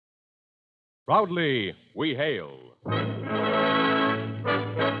Proudly, we hail.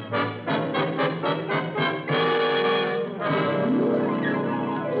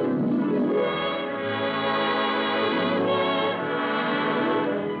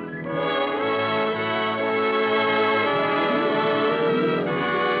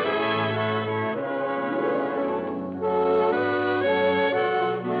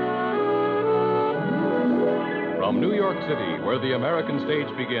 From New York City, where the American stage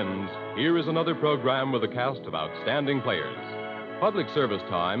begins, here is another program with a cast of outstanding players. Public service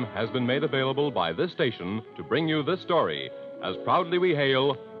time has been made available by this station to bring you this story, as proudly we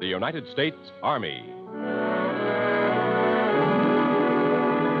hail the United States Army.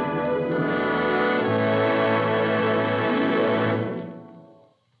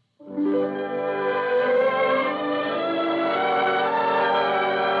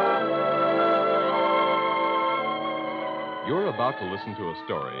 You're about to listen to a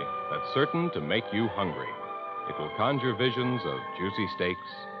story that's certain to make you hungry. It will conjure visions of juicy steaks,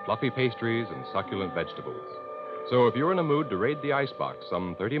 fluffy pastries, and succulent vegetables. So if you're in a mood to raid the icebox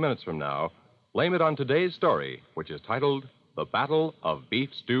some 30 minutes from now, blame it on today's story, which is titled The Battle of Beef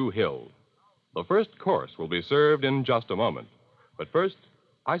Stew Hill. The first course will be served in just a moment. But first,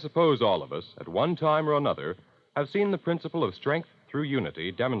 I suppose all of us, at one time or another, have seen the principle of strength through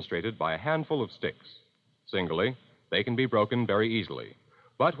unity demonstrated by a handful of sticks. Singly, they can be broken very easily.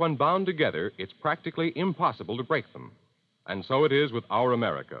 But when bound together, it's practically impossible to break them. And so it is with our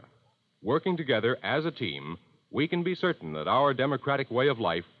America. Working together as a team, we can be certain that our democratic way of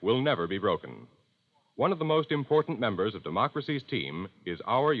life will never be broken. One of the most important members of democracy's team is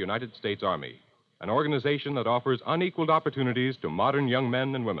our United States Army, an organization that offers unequaled opportunities to modern young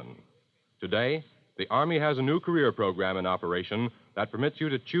men and women. Today, the Army has a new career program in operation that permits you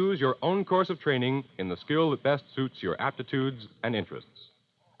to choose your own course of training in the skill that best suits your aptitudes and interests.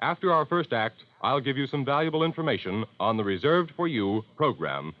 After our first act, I'll give you some valuable information on the Reserved for You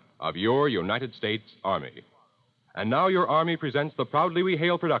program of your United States Army. And now your Army presents the Proudly We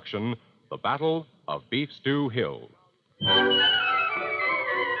Hail production, The Battle of Beef Stew Hill.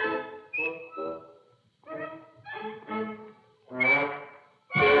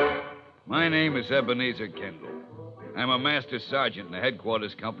 My name is Ebenezer Kendall. I'm a master sergeant in the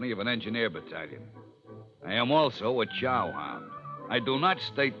headquarters company of an engineer battalion. I am also a chow hound. I do not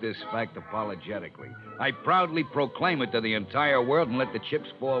state this fact apologetically. I proudly proclaim it to the entire world and let the chips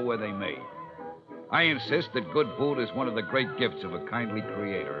fall where they may. I insist that good food is one of the great gifts of a kindly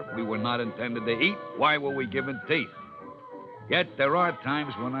creator. If we were not intended to eat, why were we given teeth? Yet there are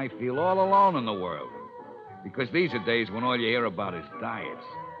times when I feel all alone in the world. Because these are days when all you hear about is diets.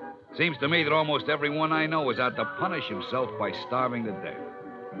 Seems to me that almost everyone I know is out to punish himself by starving to death.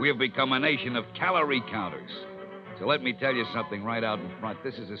 We have become a nation of calorie counters. So let me tell you something right out in front.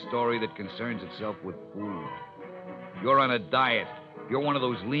 This is a story that concerns itself with food. You're on a diet. You're one of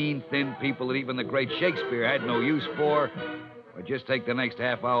those lean, thin people that even the great Shakespeare had no use for. Or just take the next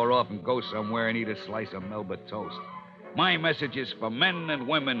half hour off and go somewhere and eat a slice of Melba toast. My message is for men and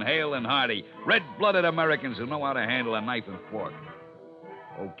women, hale and hearty, red-blooded Americans who know how to handle a knife and fork.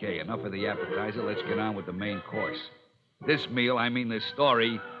 Okay, enough of the appetizer. Let's get on with the main course. This meal, this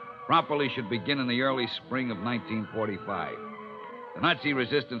story, properly should begin in the early spring of 1945. The Nazi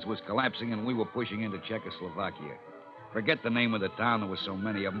resistance was collapsing and we were pushing into Czechoslovakia. Forget the name of the town, there were so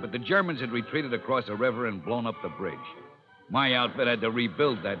many of them, but the Germans had retreated across a river and blown up the bridge. My outfit had to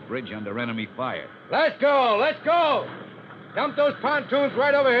rebuild that bridge under enemy fire. Let's go! Let's go! Dump those pontoons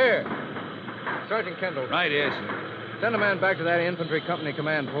right over here. Sergeant Kendall. Right here, sir. Send a man back to that infantry company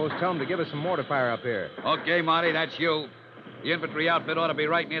command post. Tell him to give us some mortar fire up here. Okay, Marty, that's you. The infantry outfit ought to be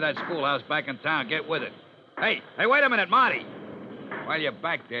right near that schoolhouse back in town. Get with it. Hey, wait a minute, Marty. While you're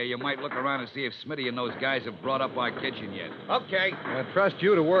back there, you might look around and see if Smitty and those guys have brought up our kitchen yet. Okay. I trust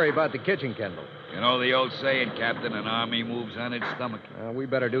you to worry about the kitchen, Kendall. You know the old saying, Captain, an army moves on its stomach. We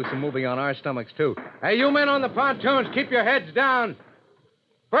better do some moving on our stomachs, too. Hey, you men on the pontoons, keep your heads down.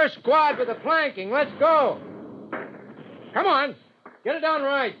 First squad with the flanking. Let's go. Come on. Get it done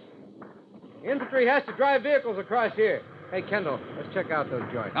right. The infantry has to drive vehicles across here. Hey, Kendall, let's check out those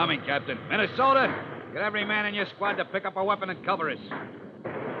joints. Coming, Captain. Minnesota, get every man in your squad to pick up a weapon and cover us.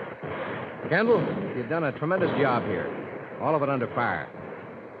 Kendall, you've done a tremendous job here. All of it under fire.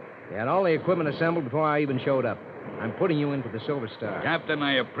 You had all the equipment assembled before I even showed up. I'm putting you in for the Silver Star. Captain,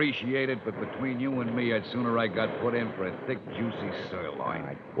 I appreciate it, but between you and me, I'd sooner I got put in for a thick, juicy sirloin. All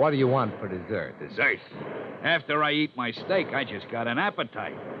right. What do you want for dessert? Dessert? After I eat my steak, I just got an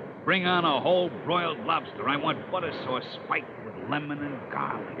appetite. Bring on a whole broiled lobster. I want butter sauce spiked with lemon and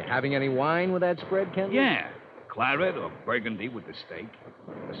garlic. You having any wine with that spread, Kendall? Yeah. Claret or burgundy with the steak.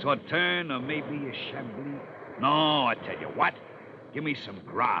 A sauterne or maybe a chablis? No, I tell you what. Give me some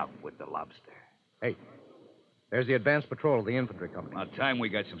grub with the lobster. Hey, there's the advance patrol of the infantry company. About time we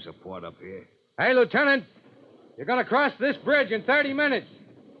got some support up here. Hey, Lieutenant, you're going to cross this bridge in 30 minutes.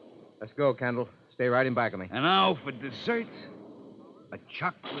 Let's go, Kendall. Stay right in back of me. And now for dessert, a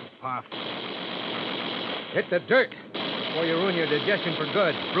chocolate parfait. Hit the dirt before you ruin your digestion for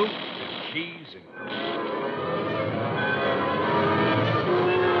good. Fruit and cheese and...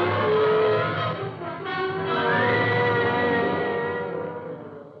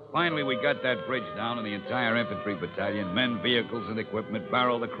 Finally, we got that bridge down, and the entire infantry battalion, men, vehicles, and equipment,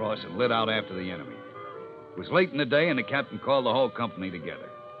 barreled across and lit out after the enemy. It was late in the day, and the captain called the whole company together.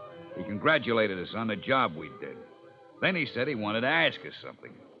 He congratulated us on the job we did. Then he said he wanted to ask us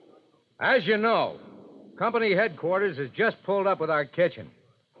something. As you know, company headquarters has just pulled up with our kitchen.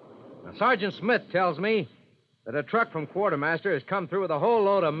 Now, Sergeant Smith tells me that a truck from quartermaster has come through with a whole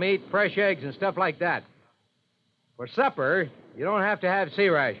load of meat, fresh eggs, and stuff like that. For supper, you don't have to have sea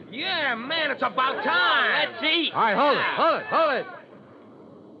rations. Yeah, man, it's about time. Let's eat. All right, hold it.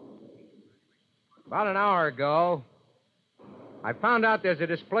 About an hour ago, I found out there's a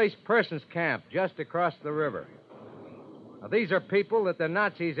displaced persons camp just across the river. Now, these are people that the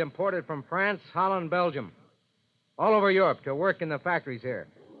Nazis imported from France, Holland, Belgium, all over Europe to work in the factories here.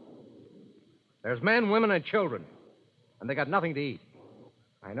 There's men, women, and children, and they got nothing to eat.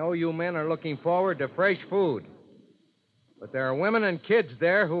 I know you men are looking forward to fresh food, but there are women and kids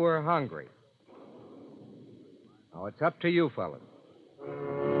there who are hungry. Now, it's up to you, fellas.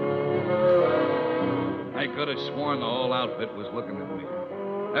 I could have sworn the whole outfit was looking at me.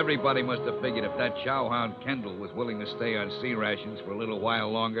 Everybody must have figured if that chowhound Kendall was willing to stay on sea rations for a little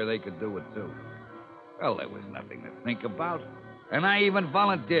while longer, they could do it, too. Well, there was nothing to think about. And I even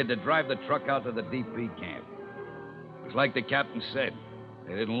volunteered to drive the truck out to the DP camp. It was like the captain said.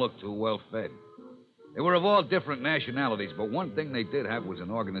 They didn't look too well fed. They were of all different nationalities, but one thing they did have was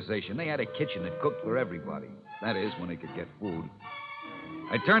an organization. They had a kitchen that cooked for everybody. That is, when they could get food.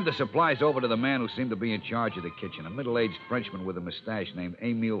 I turned the supplies over to the man who seemed to be in charge of the kitchen, a middle-aged Frenchman with a mustache named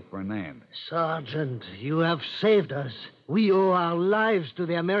Emile Fernand. Sergeant, you have saved us. We owe our lives to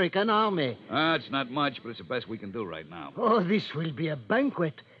the American army. It's not much, but it's the best we can do right now. Oh, this will be a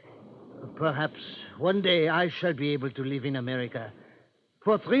banquet. Perhaps one day I shall be able to live in America.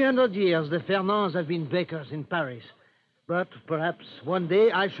 For 300 years, the Fernands have been bakers in Paris. But perhaps one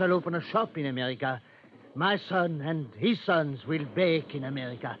day I shall open a shop in America. My son and his sons will bake in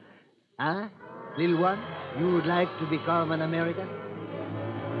America. Huh? Little one, you would like to become an American?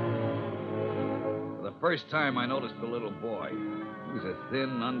 For the first time, I noticed the little boy. He was a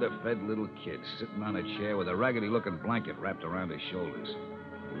thin, underfed little kid sitting on a chair with a raggedy-looking blanket wrapped around his shoulders.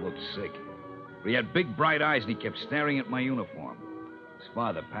 He looked sick. But he had big, bright eyes, and he kept staring at my uniform. His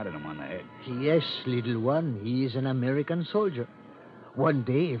father patted him on the head. Yes, little one, he is an American soldier. One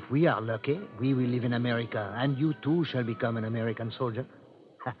day, if we are lucky, we will live in America, and you too shall become an American soldier.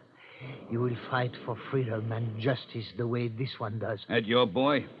 You will fight for freedom and justice the way this one does. That your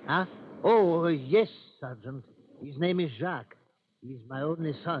boy? Huh? Oh, yes, Sergeant. His name is Jacques. He's my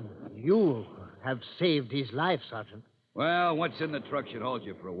only son. You have saved his life, Sergeant. Well, what's in the truck should hold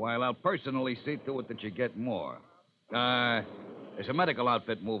you for a while. I'll personally see to it that you get more. There's a medical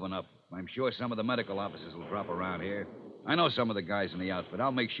outfit moving up. I'm sure some of the medical officers will drop around here. I know some of the guys in the outfit.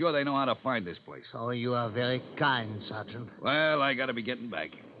 I'll make sure they know how to find this place. Oh, you are very kind, Sergeant. Well, I gotta be getting back.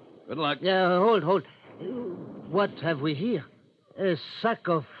 Good luck. Yeah, hold. What have we here? A sack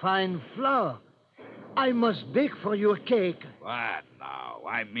of fine flour. I must bake for you a cake. What now?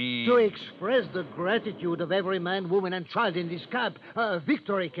 I mean... To express the gratitude of every man, woman, and child in this camp. A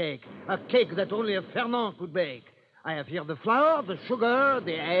victory cake. A cake that only a Fernand could bake. I have here the flour, the sugar,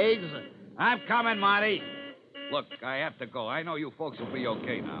 the eggs. I'm coming, Marty. Look, I have to go. I know you folks will be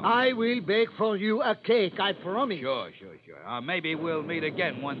okay now. I will bake for you a cake, I promise. Sure. Maybe we'll meet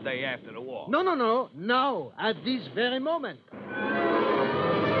again one day after the war. No. Now, at this very moment.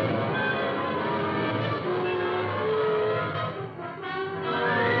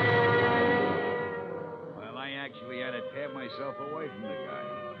 Well, I actually had to tear myself away from the guy.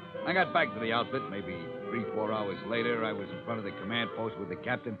 I got back to the outfit maybe 3-4 hours later. I was in front of the command post with the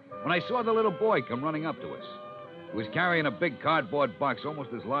captain when I saw the little boy come running up to us. He was carrying a big cardboard box almost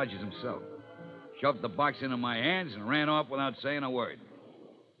as large as himself. Shoved the box into my hands and ran off without saying a word.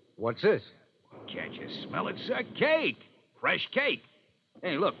 What's this? Can't you smell it, sir? Cake. Fresh cake.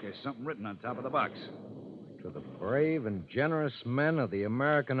 Hey, look, there's something written on top of the box. To the brave and generous men of the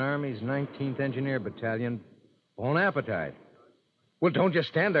American Army's 19th Engineer Battalion, bon appetit. Well, don't just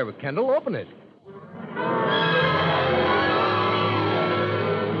stand there with Kendall. Open it.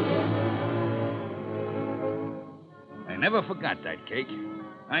 never forgot that cake.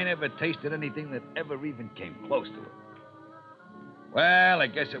 I never tasted anything that ever even came close to it. Well, I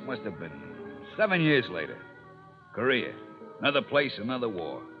guess it must have been 7 years later. Korea. Another place, another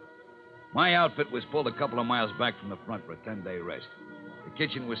war. My outfit was pulled a couple of miles back from the front for a 10-day rest. The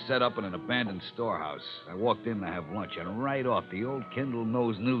kitchen was set up in an abandoned storehouse. I walked in to have lunch, and right off, the old Kendall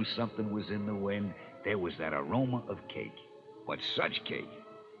nose knew something was in the wind. There was that aroma of cake. But such cake.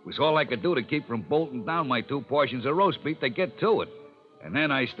 It was all I could do to keep from bolting down my 2 portions of roast beef to get to it. And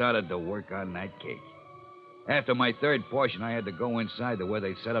then I started to work on that cake. After my 3rd portion, I had to go inside to where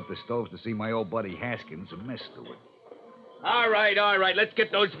they'd set up the stoves to see my old buddy Haskins, a mess steward. All right. Let's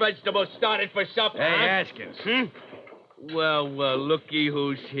get those vegetables started for supper. Hey, huh? Haskins. Well, looky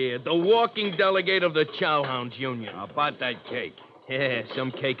who's here. The walking delegate of the Chowhounds Union. How about that cake? Yeah,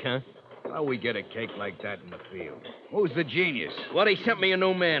 some cake, huh? How we get a cake like that in the field? Who's the genius? Well, they sent me a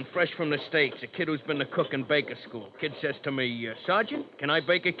new man, fresh from the States, a kid who's been to cook and baker school. Kid says to me, Sergeant, can I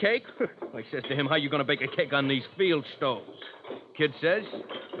bake a cake? I says to him, how you going to bake a cake on these field stoves? Kid says,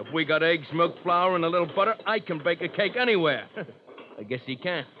 if we got eggs, milk, flour, and a little butter, I can bake a cake anywhere. I guess he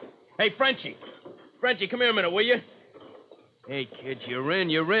can. Hey, Frenchie, come here a minute, will you? Hey, kid, you're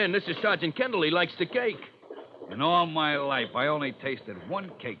in. This is Sergeant Kendall. He likes the cake. In all my life, I only tasted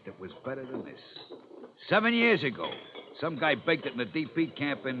one cake that was better than this. 7 years ago, some guy baked it in a DP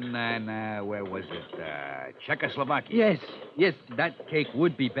camp in, where was it? Czechoslovakia. Yes, that cake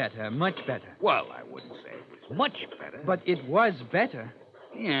would be better, much better. Well, I wouldn't say it was much better. But it was better.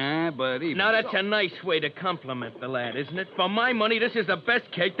 Yeah, but even Now, that's so. a nice way to compliment the lad, isn't it? For my money, this is the best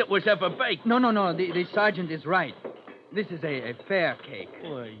cake that was ever baked. No, the sergeant is right. This is a fair cake,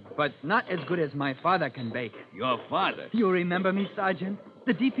 Why? but not as good as my father can bake. Your father? You remember me, Sergeant?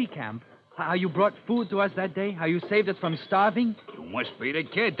 The DP camp. How you brought food to us that day? How you saved us from starving? You must be the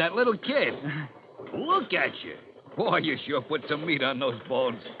kid, that little kid. Look at you. Boy, you sure put some meat on those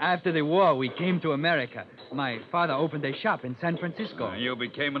bones. After the war, we came to America. My father opened a shop in San Francisco. You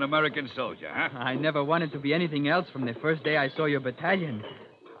became an American soldier, huh? I never wanted to be anything else from the first day I saw your battalion.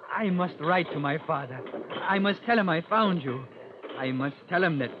 I must write to my father. I must tell him I found you. I must tell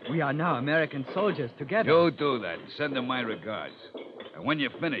him that we are now American soldiers together. You do that. Send him my regards. And when you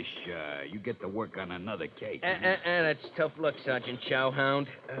finish, you get to work on another cake. That's tough luck, Sergeant Chowhound.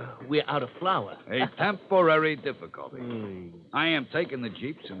 We're out of flour. A temporary difficulty. Hmm. I am taking the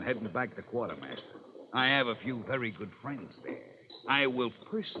jeeps and heading back to Quartermaster. I have a few very good friends there. I will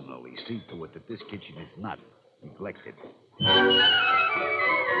personally see to it that this kitchen is not neglected.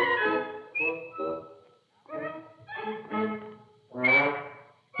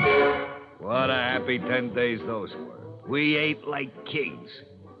 What a happy 10 days those were. We ate like kings.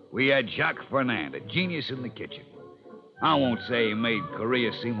 We had Jacques Fernand, a genius in the kitchen. I won't say he made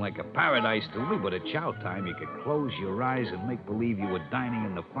Korea seem like a paradise to me, but at chow time, you could close your eyes and make believe you were dining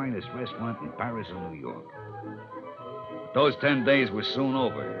in the finest restaurant in Paris and New York. Those 10 days were soon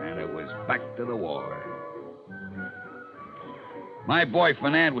over, and it was back to the war. My boy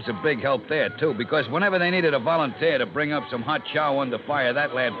Fernand was a big help there, too, because whenever they needed a volunteer to bring up some hot chow under fire,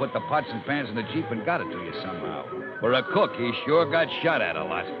 that lad put the pots and pans in the Jeep and got it to you somehow. For a cook, he sure got shot at a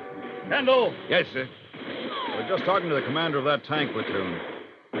lot. Kendall! Yes, sir. We're just talking to the commander of that tank platoon.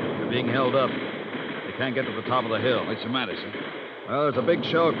 They're being held up. They can't get to the top of the hill. What's the matter, sir? Well, there's a big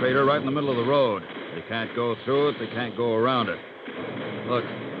shell crater right in the middle of the road. They can't go through it. They can't go around it. Look.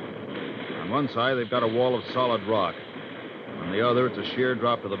 On one side, they've got a wall of solid rock. On the other, it's a sheer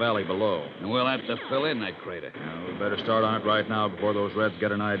drop to the valley below. And we'll have to fill in that crater. Now, we better start on it right now before those Reds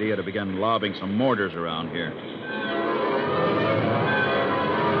get an idea to begin lobbing some mortars around here.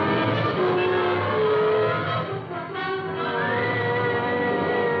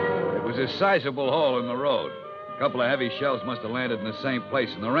 It was a sizable hole in the road. A couple of heavy shells must have landed in the same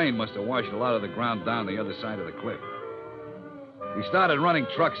place, and the rain must have washed a lot of the ground down the other side of the cliff. We started running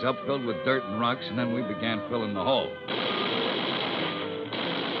trucks up filled with dirt and rocks, and then we began filling the hole.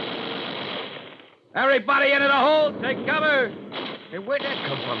 Everybody into the hole! Take cover! Hey, where'd that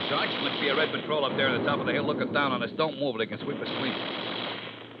come from, Sarge? Must be a Red patrol up there on the top of the hill looking down on us. Don't move or they can sweep us clean.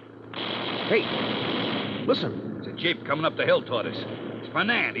 Hey, listen. It's a jeep coming up the hill toward us. It's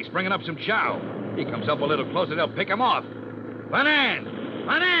Fernand. He's bringing up some chow. He comes up a little closer, they'll pick him off. Fernand!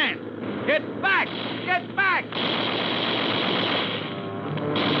 Fernand! Get back! Get back!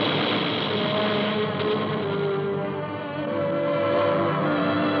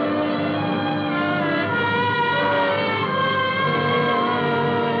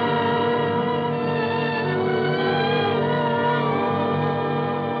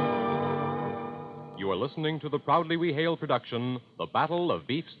 You are listening to the proudly we hail production, The Battle of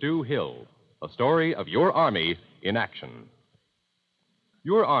Beef Stew Hill, a story of your Army in action.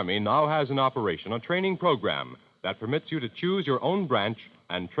 Your Army now has in operation a training program that permits you to choose your own branch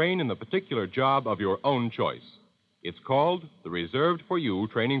and train in the particular job of your own choice. It's called the Reserved for You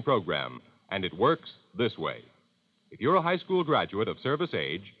Training Program, and it works this way. If you're a high school graduate of service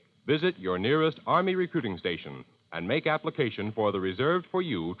age, visit your nearest Army recruiting station and make application for the Reserved for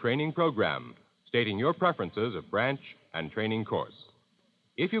You Training Program, stating your preferences of branch and training course.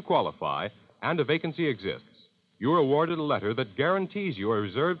 If you qualify and a vacancy exists, you're awarded a letter that guarantees you a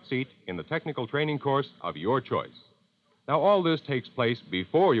reserved seat in the technical training course of your choice. Now, all this takes place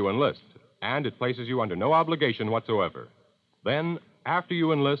before you enlist, and it places you under no obligation whatsoever. Then, after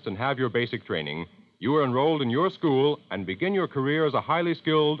you enlist and have your basic training, you are enrolled in your school and begin your career as a highly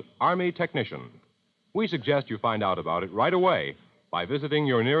skilled Army technician. We suggest you find out about it right away by visiting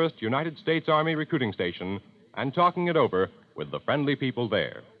your nearest United States Army recruiting station and talking it over with the friendly people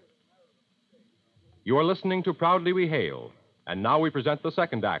there. You are listening to Proudly We Hail, and now we present the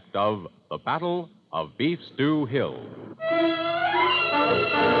second act of The Battle of Beef Stew Hill.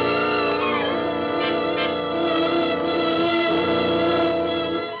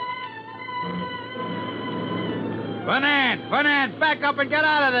 Fernand, back up and get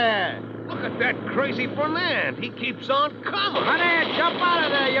out of there. Look at that crazy Fernand. He keeps on coming. Fernand, jump out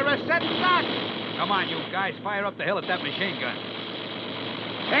of there. You're a set duck. Come on, you guys. Fire up the hill at that machine gun.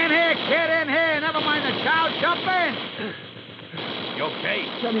 In here, kid, in here. Never mind the chow. Jump in. You okay?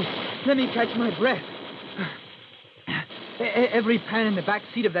 Let me catch my breath. Every pan in the back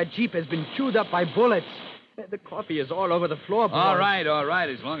seat of that Jeep has been chewed up by bullets. The coffee is all over the floor, boy. All right,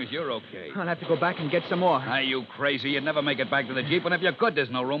 as long as you're okay. I'll have to go back and get some more. Are you crazy? You'd never make it back to the Jeep, and if you could,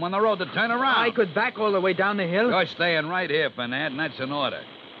 there's no room on the road to turn around. I could back all the way down the hill. You're staying right here, Fernand, and that's an order.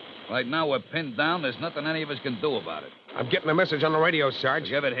 Right now, we're pinned down. There's nothing any of us can do about it. I'm getting a message on the radio, Sarge.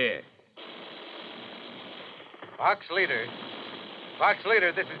 Give it here. Fox Leader,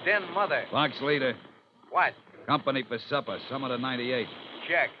 this is Den Mother. Fox Leader. What? Company for supper, Summit of 98.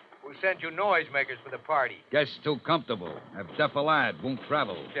 Check. Who sent you noisemakers for the party? Guests too comfortable. Have defilade, won't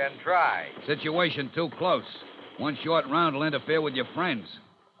travel. Then try. Situation too close. One short round will interfere with your friends.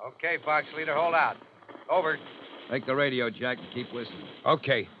 Okay, Fox Leader, hold out. Over. Take the radio, Jack, and keep listening.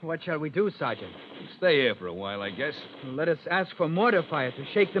 Okay. What shall we do, Sergeant? Stay here for a while, I guess. Let us ask for mortar fire to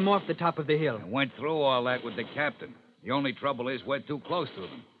shake them off the top of the hill. I went through all that with the captain. The only trouble is we're too close to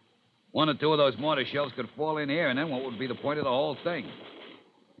them. One or two of those mortar shells could fall in here, and then what would be the point of the whole thing?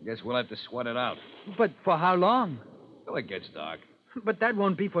 I guess we'll have to sweat it out. But for how long? Till it gets dark. But that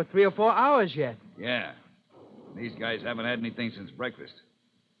won't be for 3 or 4 hours yet. Yeah. These guys haven't had anything since breakfast.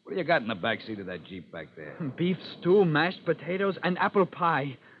 What do you got in the back seat of that Jeep back there? Beef stew, mashed potatoes, and apple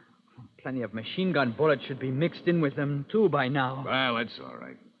pie. Plenty of machine gun bullets should be mixed in with them, too, by now. Well, that's all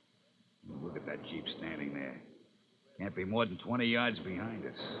right. Look at that Jeep standing there. Can't be more than 20 yards behind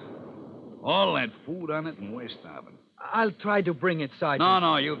us. All that food on it, and we're starving. I'll try to bring it, Sergeant.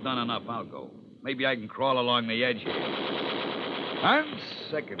 No, you've done enough. I'll go. Maybe I can crawl along the edge here. And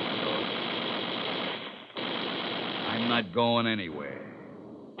second thought. I'm not going anywhere.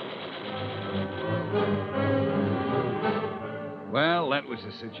 Well, that was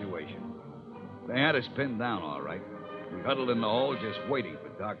the situation. They had us pinned down, all right. We huddled in the hole just waiting for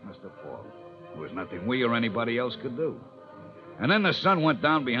darkness to fall. There was nothing we or anybody else could do. And then the sun went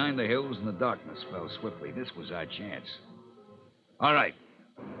down behind the hills and the darkness fell swiftly. This was our chance. All right.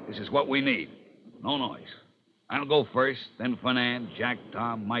 This is what we need. No noise. I'll go first, then Fernand, Jack,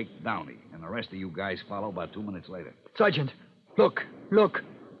 Tom, Mike, Downey. And the rest of you guys follow about 2 minutes later. Sergeant, look.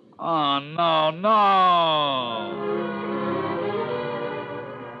 Oh, no.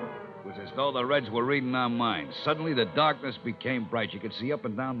 It was as though the Reds were reading our minds. Suddenly, the darkness became bright. You could see up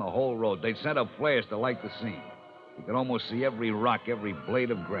and down the whole road. They'd set up flares to light the scene. You could almost see every rock, every blade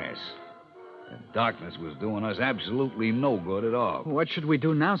of grass. The darkness was doing us absolutely no good at all. What should we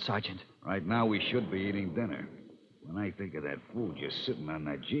do now, Sergeant? Right now, we should be eating dinner. When I think of that food just sitting on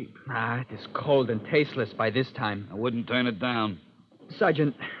that Jeep. It is cold and tasteless by this time. I wouldn't turn it down.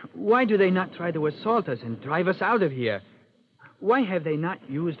 Sergeant, why do they not try to assault us and drive us out of here? Why have they not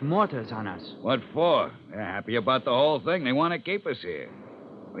used mortars on us? What for? They're happy about the whole thing. They want to keep us here.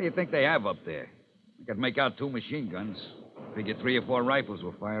 What do you think they have up there? I could make out 2 machine guns. Figure 3 or 4 rifles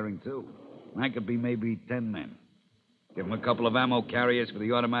were firing, too. And that could be maybe 10 men. Give them a couple of ammo carriers for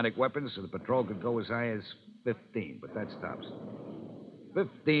the automatic weapons so the patrol could go as high as 15, but that stops.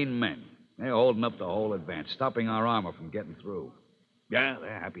 15 men. They're holding up the whole advance, stopping our armor from getting through. Yeah,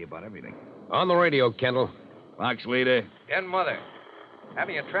 they're happy about everything. On the radio, Kendall. Fox Leader. Den Mother,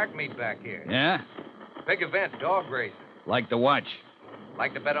 having a track meet back here. Yeah? Big event, dog race. Like to watch.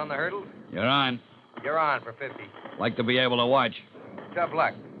 Like to bet on the hurdles? You're on. You're on for 50. Like to be able to watch. Tough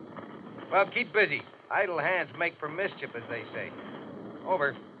luck. Well, keep busy. Idle hands make for mischief, as they say.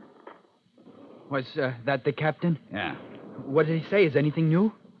 Over. Was that the captain? Yeah. What did he say? Is anything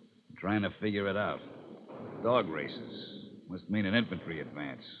new? Trying to figure it out. Dog races. Must mean an infantry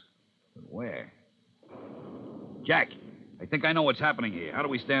advance. But where? Jack, I think I know what's happening here. How do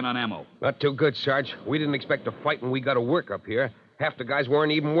we stand on ammo? Not too good, Sarge. We didn't expect to fight when we got to work up here. Half the guys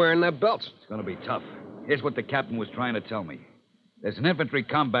weren't even wearing their belts. It's going to be tough. Here's what the captain was trying to tell me. There's an infantry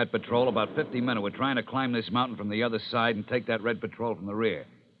combat patrol, about 50 men, who are trying to climb this mountain from the other side and take that red patrol from the rear.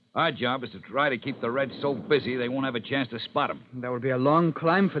 Our job is to try to keep the Reds so busy they won't have a chance to spot them. That would be a long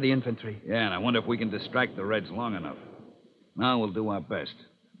climb for the infantry. Yeah, and I wonder if we can distract the Reds long enough. Now we'll do our best.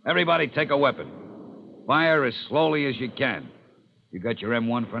 Everybody take a weapon. Fire as slowly as you can. You got your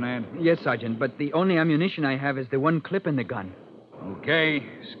M1, Fernand? Yes, Sergeant, but the only ammunition I have is the one clip in the gun. Okay,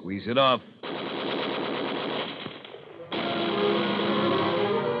 squeeze it off.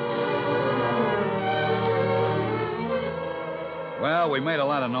 Well, we made a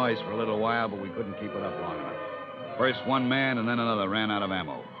lot of noise for a little while, but we couldn't keep it up long enough. First one man and then another ran out of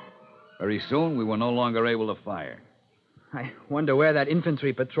ammo. Very soon, we were no longer able to fire. I wonder where that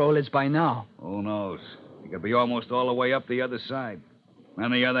infantry patrol is by now. Who knows? They could be almost all the way up the other side.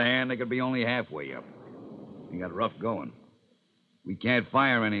 On the other hand, they could be only halfway up. We got rough going. We can't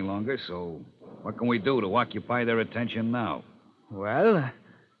fire any longer, so what can we do to occupy their attention now? Well,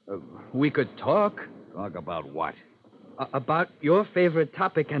 we could talk. Talk about what? About your favorite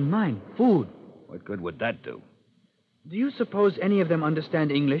topic and mine, food. What good would that do? Do you suppose any of them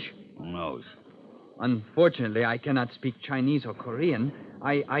understand English? Who knows? Unfortunately, I cannot speak Chinese or Korean.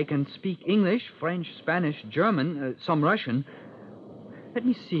 I can speak English, French, Spanish, German, some Russian. Let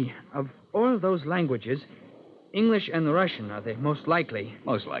me see. Of all those languages, English and Russian are the most likely.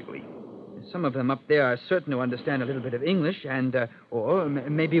 Most likely. Some of them up there are certain to understand a little bit of English or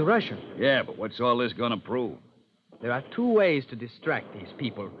maybe Russian. Yeah, but what's all this going to prove? There are two ways to distract these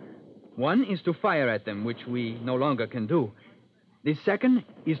people. One is to fire at them, which we no longer can do. The second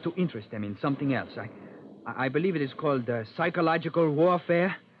is to interest them in something else. I believe it is called psychological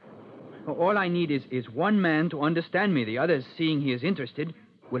warfare. All I need is one man to understand me. The others, seeing he is interested,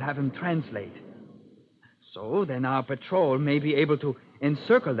 will have him translate. So then our patrol may be able to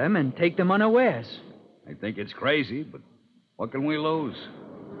encircle them and take them unawares. I think it's crazy, but what can we lose?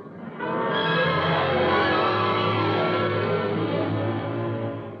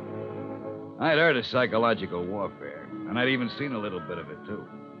 I'd heard of psychological warfare, and I'd even seen a little bit of it, too.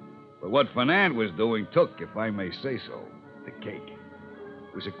 But what Fernand was doing took, if I may say so, the cake.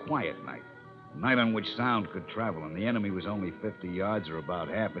 It was a quiet night, a night on which sound could travel, and the enemy was only 50 yards or about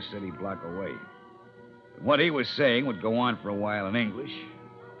half a city block away. And what he was saying would go on for a while in English.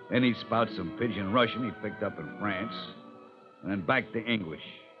 Then he'd spout some pidgin Russian he'd picked up in France, and then back to English.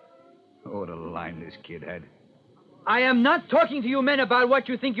 Oh, the line this kid had. I am not talking to you men about what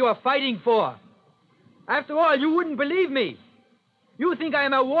you think you are fighting for. After all, you wouldn't believe me. You think I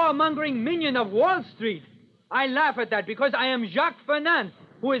am a warmongering minion of Wall Street. I laugh at that because I am Jacques Fernand,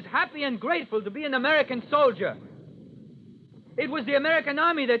 who is happy and grateful to be an American soldier. It was the American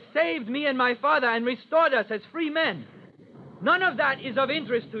army that saved me and my father and restored us as free men. None of that is of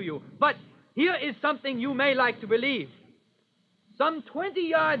interest to you, but here is something you may like to believe. Some 20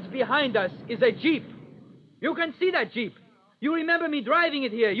 yards behind us is a jeep. You can see that jeep. You remember me driving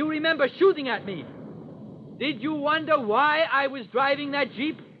it here. You remember shooting at me. Did you wonder why I was driving that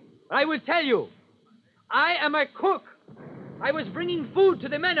jeep? I will tell you. I am a cook. I was bringing food to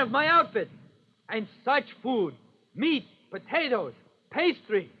the men of my outfit. And such food. Meat, potatoes,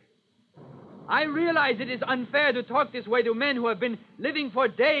 pastry. I realize it is unfair to talk this way to men who have been living for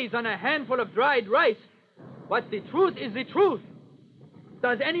days on a handful of dried rice. But the truth is the truth.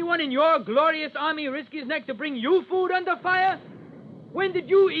 Does anyone in your glorious army risk his neck to bring you food under fire? When did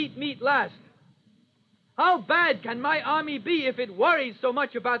you eat meat last? How bad can my army be if it worries so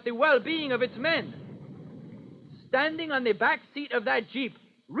much about the well-being of its men? Standing on the back seat of that jeep,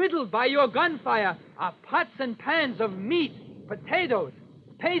 riddled by your gunfire, are pots and pans of meat, potatoes,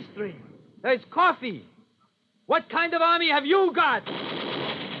 pastry. There's coffee. What kind of army have you got?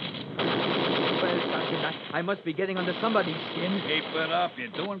 Well, Sergeant, I must be getting under somebody's skin. Keep it up.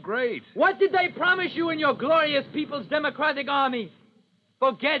 You're doing great. What did they promise you in your glorious People's Democratic Army?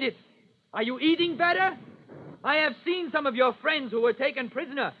 Forget it. Are you eating better? I have seen some of your friends who were taken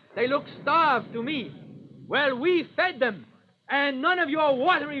prisoner. They look starved to me. Well, we fed them. And none of your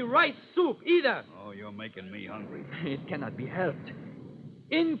watery rice soup either. Oh, you're making me hungry. It cannot be helped.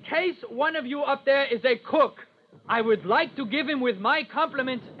 In case one of you up there is a cook, I would like to give him with my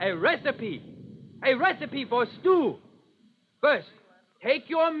compliments a recipe. A recipe for stew. First, take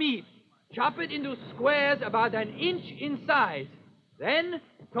your meat, chop it into squares about an inch in size. Then,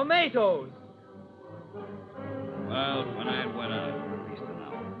 tomatoes. Well, Fernand went on, at least to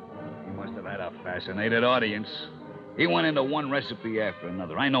now. He must have had a fascinated audience. He went into one recipe after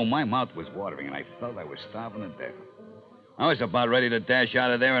another. I know my mouth was watering, and I felt I was starving to death. I was about ready to dash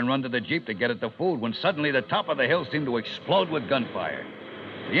out of there and run to the Jeep to get at the food when suddenly the top of the hill seemed to explode with gunfire.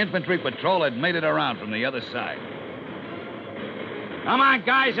 The infantry patrol had made it around from the other side. Come on,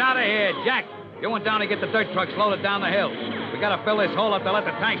 guys, out of here. Jack, you went down to get the dirt trucks loaded down the hill. We gotta fill this hole up to let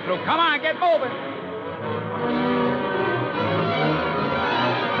the tanks through. Come on, get moving.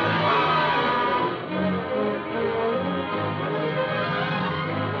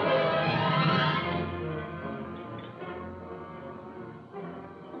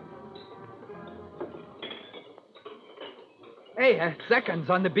 Hey, seconds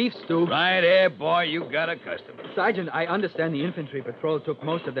on the beef stew. Right here, boy. You got a customer. Sergeant, I understand the infantry patrol took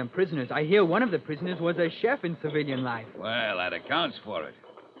most of them prisoners. I hear one of the prisoners was a chef in civilian life. Well, that accounts for it.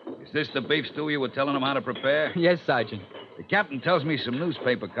 Is this the beef stew you were telling them how to prepare? Yes, Sergeant. The captain tells me some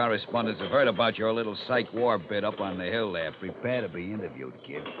newspaper correspondents have heard about your little psych war bit up on the hill there. Prepare to be interviewed,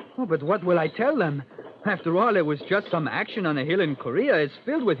 kid. Oh, but what will I tell them? After all, it was just some action on a hill in Korea. It's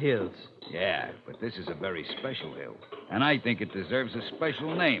filled with hills. Yeah, but this is a very special hill. And I think it deserves a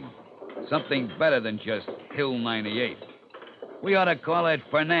special name. Something better than just Hill 98. We ought to call it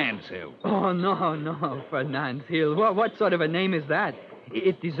Fernand's Hill. Oh, no, Fernand's Hill. What sort of a name is that?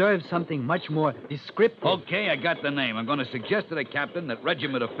 It deserves something much more descriptive. Okay, I got the name. I'm going to suggest to the captain that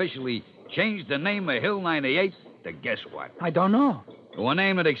regiment officially change the name of Hill 98 to guess what? I don't know. To a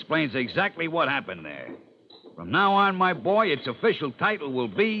name that explains exactly what happened there. From now on, my boy, its official title will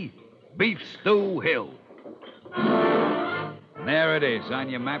be Beef Stew Hill. And there it is, on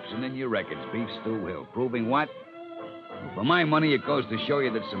your maps and in your records, Beef Stew Hill. Proving what? Well, for my money, it goes to show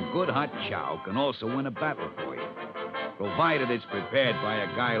you that some good hot chow can also win a battle for you. Provided it's prepared by a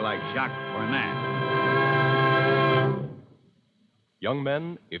guy like Jacques Fernand. Young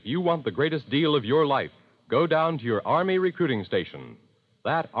men, if you want the greatest deal of your life, go down to your Army recruiting station.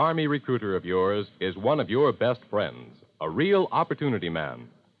 That Army recruiter of yours is one of your best friends, a real opportunity man.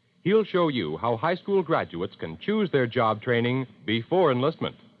 He'll show you how high school graduates can choose their job training before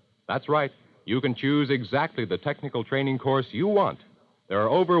enlistment. That's right. You can choose exactly the technical training course you want. There are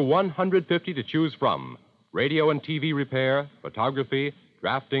over 150 to choose from. Radio and TV repair, photography,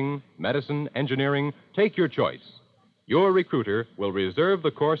 drafting, medicine, engineering. Take your choice. Your recruiter will reserve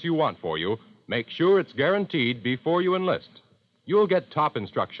the course you want for you. Make sure it's guaranteed before you enlist. You'll get top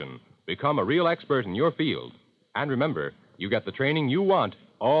instruction. Become a real expert in your field. And remember, you get the training you want,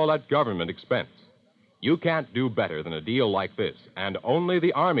 all at government expense. You can't do better than a deal like this, and only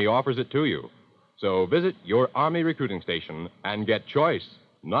the Army offers it to you. So visit your Army recruiting station and get choice,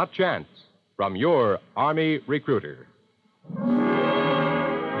 not chance, from your Army recruiter.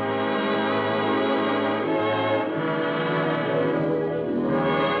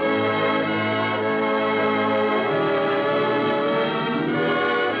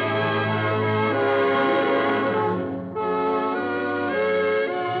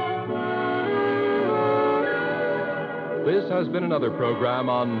 This has been another program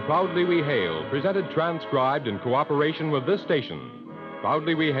on Proudly We Hail, presented transcribed in cooperation with this station.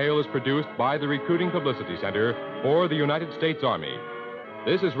 Proudly We Hail is produced by the Recruiting Publicity Center for the United States Army.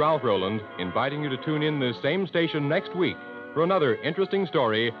 This is Ralph Rowland inviting you to tune in this same station next week for another interesting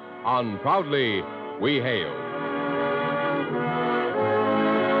story on Proudly We Hail.